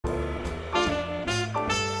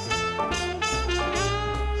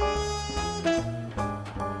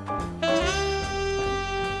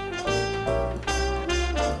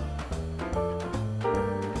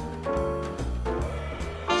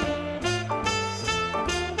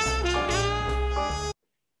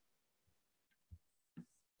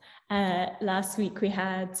Last week we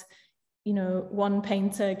had, you know, one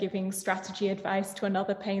painter giving strategy advice to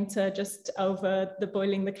another painter just over the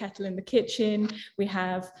boiling the kettle in the kitchen. We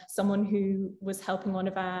have someone who was helping one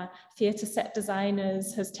of our theatre set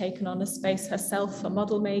designers has taken on a space herself for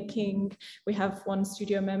model making. We have one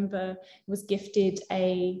studio member who was gifted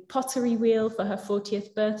a pottery wheel for her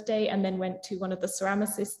 40th birthday and then went to one of the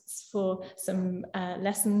ceramicists for some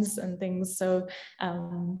lessons and things. So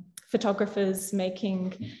photographers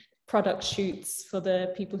making product shoots for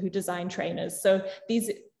the people who design trainers. So these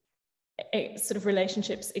sort of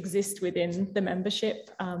relationships exist within the membership,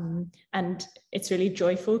 and it's really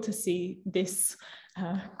joyful to see this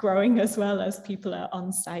growing as well as people are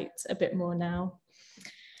on site a bit more now.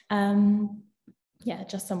 Yeah,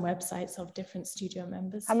 just some websites of different studio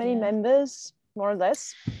members. How many members, more or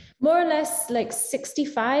less? More or less like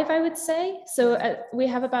 65, I would say. So we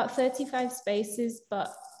have about 35 spaces, but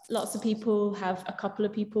lots of people have a couple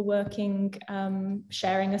of people working,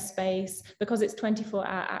 sharing a space. Because it's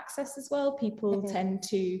 24-hour access as well, people tend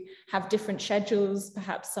to have different schedules.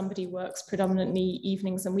 Perhaps somebody works predominantly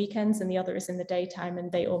evenings and weekends and the other is in the daytime,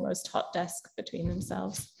 and they almost hot desk between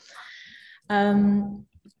themselves.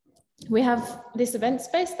 We have this event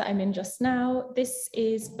space that I'm in just now. This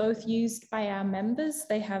is both used by our members.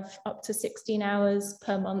 They have up to 16 hours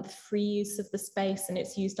per month free use of the space, and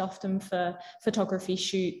it's used often for photography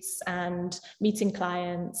shoots and meeting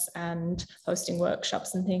clients and hosting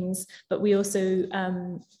workshops and things. But we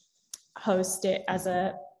also host it as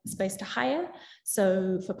a space to hire.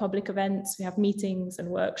 So for public events, we have meetings and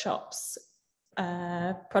workshops,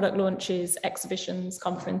 product launches, exhibitions,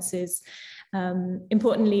 conferences.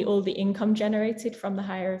 Importantly, all the income generated from the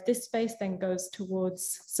hire of this space then goes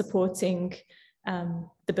towards supporting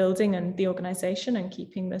the building and the organisation and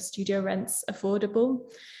keeping the studio rents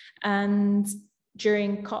affordable. And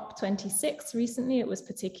during COP26 recently, it was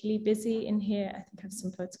particularly busy in here. I think I have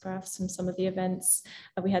some photographs from some of the events.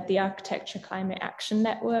 We had the Architecture Climate Action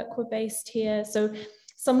Network were based here. So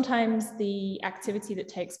sometimes the activity that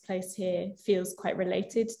takes place here feels quite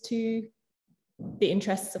related to the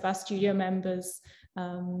interests of our studio members.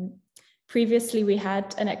 Previously, we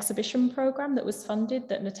had an exhibition program that was funded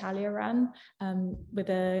that Natalia ran with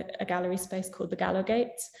a gallery space called the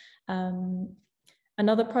Gallowgate.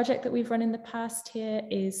 Another project that we've run in the past here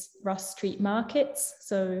is Ross Street Markets.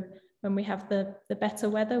 So when we have the better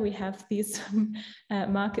weather, we have these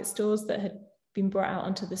market stalls that had been brought out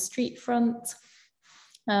onto the street front.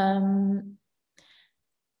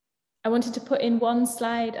 I wanted to put in one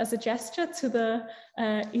slide as a gesture to the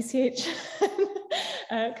ECHN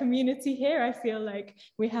community here. I feel like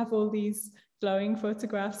we have all these glowing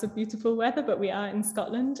photographs of beautiful weather, but we are in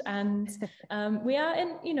Scotland, and we are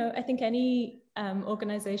in, you know, I think any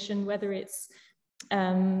organisation, whether it's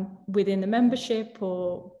within the membership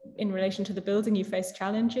or in relation to the building, you face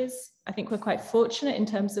challenges. I think we're quite fortunate in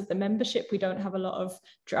terms of the membership. We don't have a lot of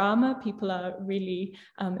drama. People are really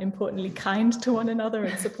importantly kind to one another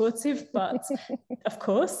and supportive. But of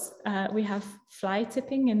course, we have fly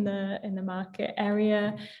tipping in the market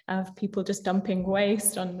area, of people just dumping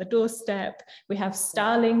waste on the doorstep. We have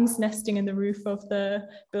starlings nesting in the roof of the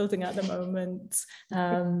building at the moment.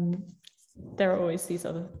 There are always these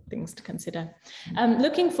other things to consider.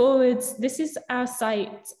 Looking forwards, this is our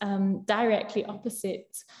site directly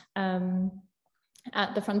opposite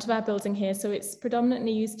at the front of our building here. So it's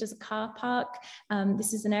predominantly used as a car park.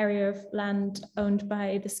 This is an area of land owned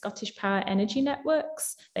by the Scottish Power Energy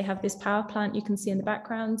Networks. They have this power plant you can see in the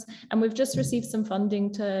background. And we've just received some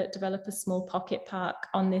funding to develop a small pocket park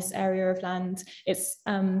on this area of land. It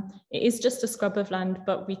is just a scrub of land,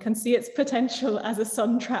 but we can see its potential as a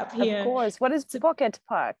sun trap here. Of course. What is pocket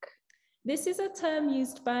park? This is a term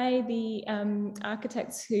used by the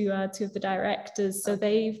architects who are two of the directors. So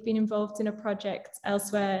they've been involved in a project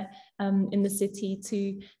elsewhere in the city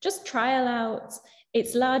to just trial out.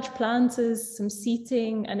 It's large planters, some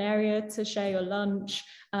seating, an area to share your lunch.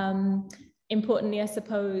 Importantly, I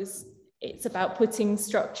suppose, it's about putting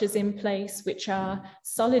structures in place which are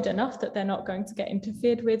solid enough that they're not going to get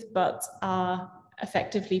interfered with, but are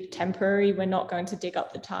effectively temporary. We're not going to dig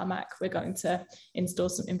up the tarmac. We're going to install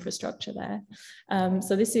some infrastructure there.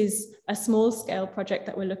 So this is a small scale project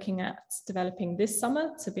that we're looking at developing this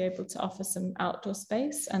summer to be able to offer some outdoor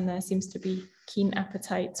space. And there seems to be keen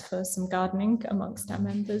appetite for some gardening amongst our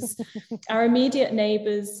members. Our immediate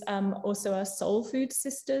neighbours also are Soul Food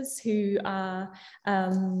Sisters, who are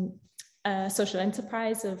a social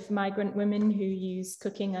enterprise of migrant women who use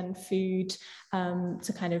cooking and food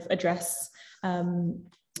to kind of address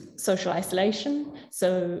social isolation.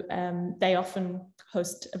 So they often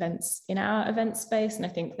host events in our event space, and I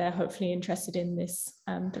think they're hopefully interested in this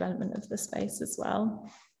development of the space as well.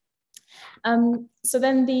 So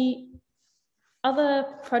then the other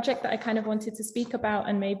project that I kind of wanted to speak about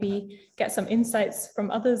and maybe get some insights from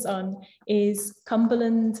others on is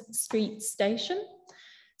Cumberland Street Station.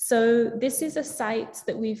 So this is a site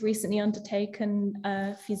that we've recently undertaken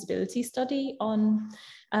a feasibility study on.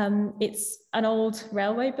 It's an old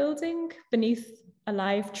railway building beneath a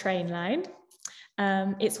live train line.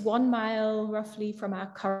 It's 1 mile roughly from our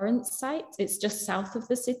current site. It's just south of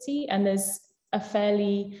the city, and there's a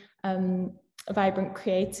fairly vibrant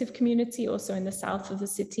creative community also in the south of the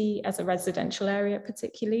city as a residential area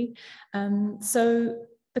particularly. So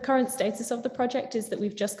the current status of the project is that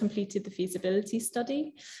we've just completed the feasibility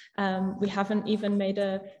study. We haven't even made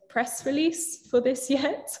a press release for this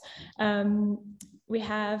yet. We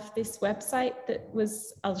have this website that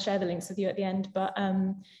was, I'll share the links with you at the end, but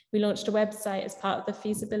we launched a website as part of the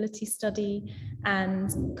feasibility study and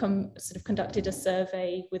sort of conducted a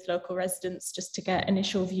survey with local residents just to get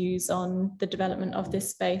initial views on the development of this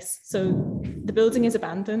space. So the building is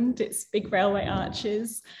abandoned, it's big railway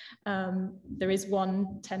arches. There is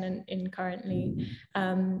one tenant in currently.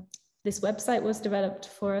 This website was developed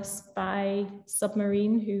for us by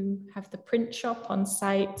Submarine, who have the print shop on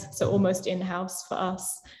site, so almost in-house for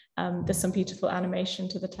us. There's some beautiful animation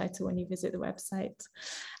to the title when you visit the website.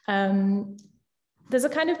 There's a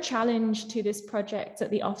kind of challenge to this project at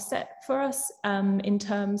the offset for us in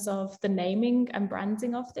terms of the naming and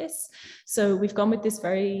branding of this. So we've gone with this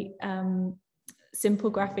very simple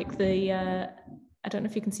graphic. I don't know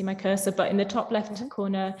if you can see my cursor, but in the top left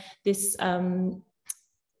corner, this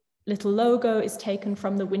little logo is taken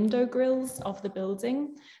from the window grills of the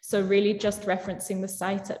building. So really just referencing the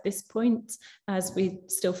site at this point, as we're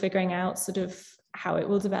still figuring out sort of how it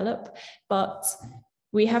will develop. But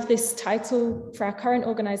we have this title for our current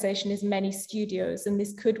organization is Many Studios, and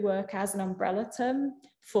this could work as an umbrella term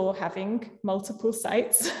for having multiple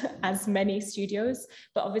sites as many studios.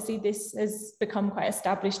 But obviously this has become quite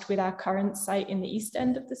established with our current site in the east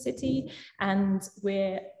end of the city. And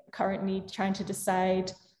we're currently trying to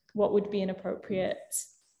decide what would be an appropriate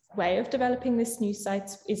way of developing this new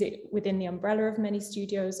site. Is it within the umbrella of Many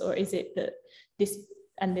Studios, or is it that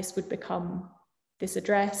this would become this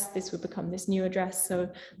address, this would become this new address? So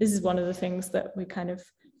this is one of the things that we kind of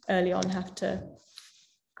early on have to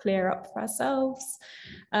clear up for ourselves.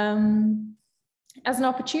 As an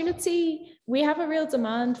opportunity, we have a real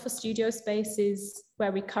demand for studio spaces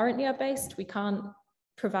where we currently are based. We can't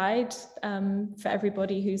provide for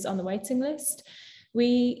everybody who's on the waiting list.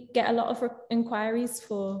 We get a lot of inquiries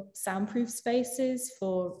for soundproof spaces,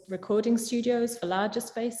 for recording studios, for larger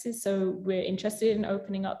spaces. So we're interested in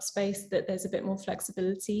opening up space that there's a bit more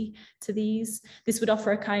flexibility to these. This would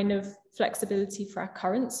offer a kind of flexibility for our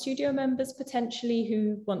current studio members potentially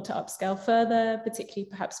who want to upscale further, particularly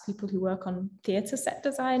perhaps people who work on theatre set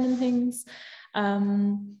design and things.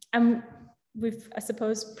 And we've, I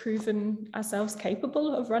suppose, proven ourselves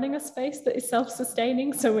capable of running a space that is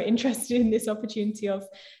self-sustaining. So we're interested in this opportunity of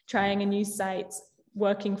trying a new site,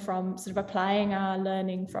 working from sort of applying our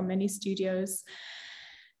learning from Many Studios.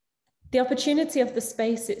 The opportunity of the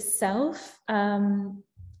space itself,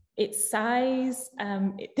 its size,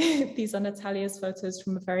 these are Natalia's photos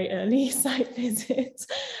from a very early site visit,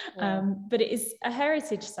 but it is a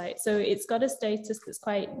heritage site. So it's got a status that's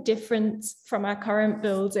quite different from our current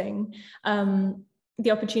building.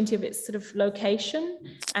 The opportunity of its sort of location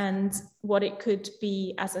and what it could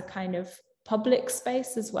be as a kind of public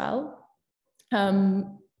space as well.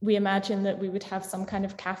 We imagine that we would have some kind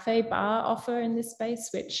of cafe bar offer in this space,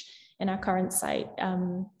 which in our current site,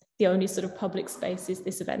 the only sort of public space is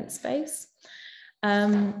this event space.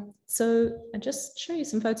 So I'll just show you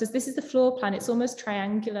some photos. This is the floor plan. It's almost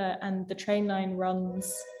triangular and the train line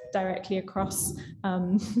runs directly across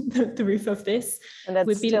the roof of this. And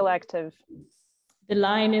that's still active. The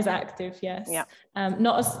line is active, yes. Yeah.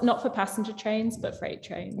 Not for passenger trains, but freight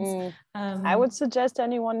trains. I would suggest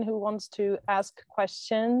anyone who wants to ask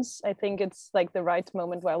questions, I think it's like the right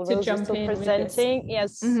moment while Rosie is still presenting.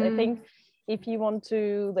 Yes, I think if you want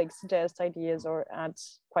to like suggest ideas or add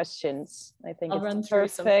questions, I think I'll run through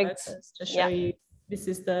some photos to show you. This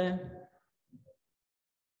is I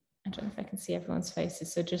don't know if I can see everyone's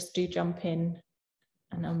faces, so just do jump in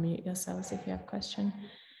and unmute yourselves if you have a question.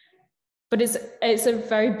 But it's a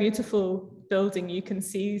very beautiful building. You can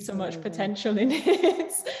see so much potential in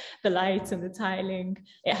it. The light and the tiling.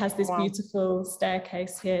 It has this beautiful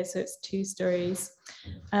staircase here, so it's 2 stories.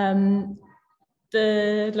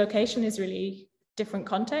 The location is really different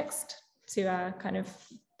context to our kind of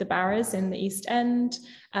the Barras in the East End.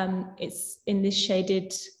 It's in this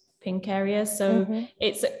shaded pink area. So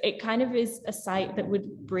it kind of is a site that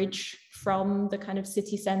would bridge from the kind of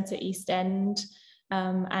city centre East End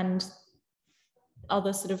and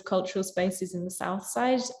other sort of cultural spaces in the south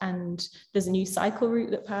side. And there's a new cycle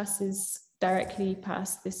route that passes directly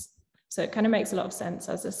past this. So it kind of makes a lot of sense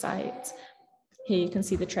as a site. Here you can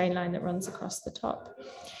see the train line that runs across the top.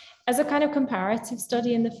 As a kind of comparative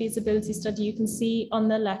study in the feasibility study, you can see on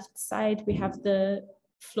the left side, we have the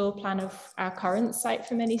floor plan of our current site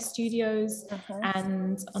for many studios.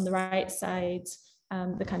 And on the right side,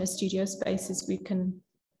 the kind of studio spaces we can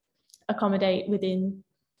accommodate within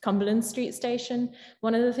Cumberland Street Station.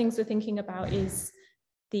 One of the things we're thinking about is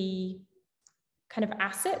the kind of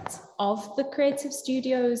asset of the creative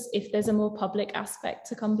studios. If there's a more public aspect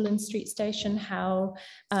to Cumberland Street Station, how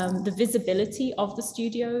the visibility of the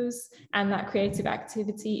studios and that creative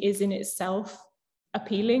activity is in itself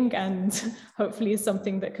appealing, and hopefully is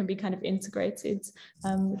something that can be kind of integrated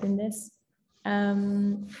within this.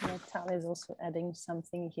 Natalia is also adding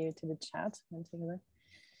something here to the chat.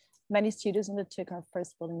 Many studios undertook our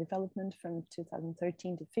first building development from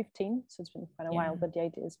 2013 to 15, so it's been quite a while, but the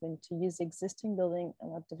idea has been to use existing building and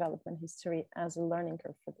what development history as a learning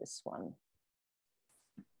curve for this one.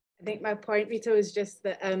 I think my point, Rita, is just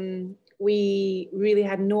that we really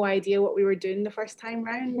had no idea what we were doing the first time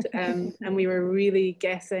round, and we were really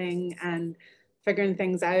guessing and figuring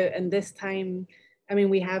things out. And this time, I mean,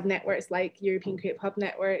 we have networks like European Creative Hub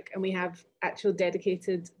Network, and we have actual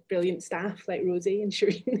dedicated, brilliant staff like Rosie and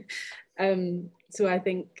Shireen. So I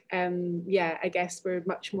think, yeah, I guess we're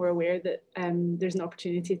much more aware that there's an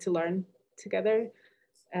opportunity to learn together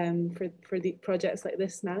for the projects like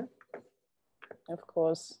this now. Of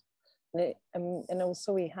course. And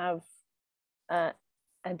also we have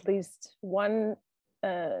at least one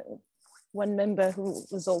member who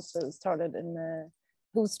was also started in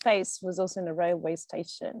whose space was also in a railway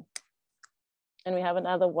station. And we have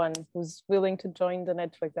another one who's willing to join the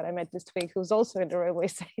network that I met this week, who's also in the railway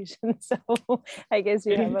station. So I guess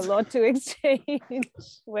you have a lot to exchange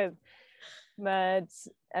with, but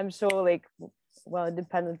I'm sure, like, well,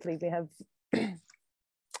 independently, we have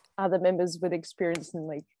other members with experience in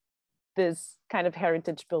like this kind of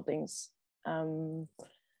heritage buildings. I'm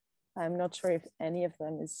not sure if any of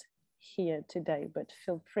them is here today, but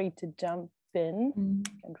feel free to jump in.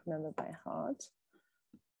 I can't remember by heart.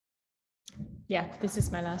 Yeah, this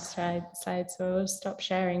is my last slide, so I'll stop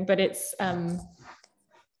sharing. But it's,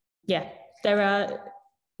 yeah, there are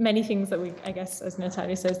many things that we, I guess, as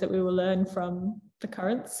Natalia says, that we will learn from the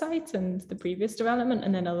current site and the previous development,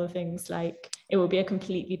 and then other things like it will be a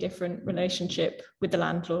completely different relationship with the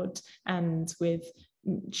landlord and with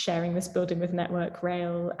sharing this building with Network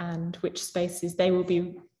Rail, and which spaces they will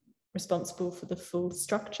be responsible for the full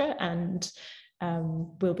structure and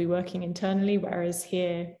we'll be working internally, whereas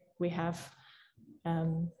here we have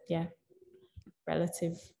yeah,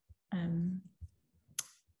 relative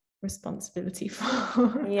responsibility for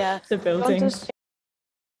the building. Do you want to